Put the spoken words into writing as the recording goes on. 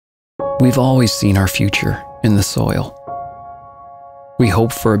We've always seen our future in the soil. We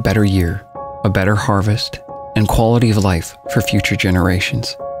hope for a better year, a better harvest, and quality of life for future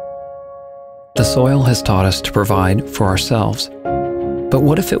generations. The soil has taught us to provide for ourselves. But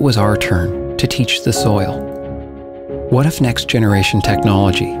what if it was our turn to teach the soil? What if next generation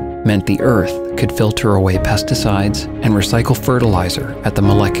technology meant the earth could filter away pesticides and recycle fertilizer at the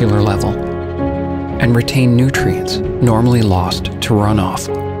molecular level, and retain nutrients normally lost to runoff?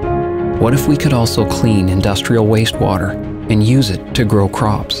 What if we could also clean industrial wastewater and use it to grow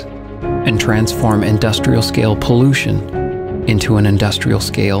crops, and transform industrial-scale pollution into an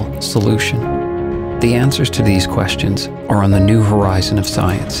industrial-scale solution? The answers to these questions are on the new horizon of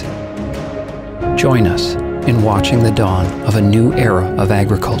science. Join us in watching the dawn of a new era of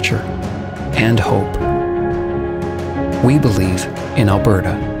agriculture and hope. We believe in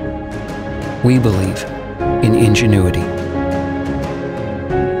Alberta. We believe in ingenuity.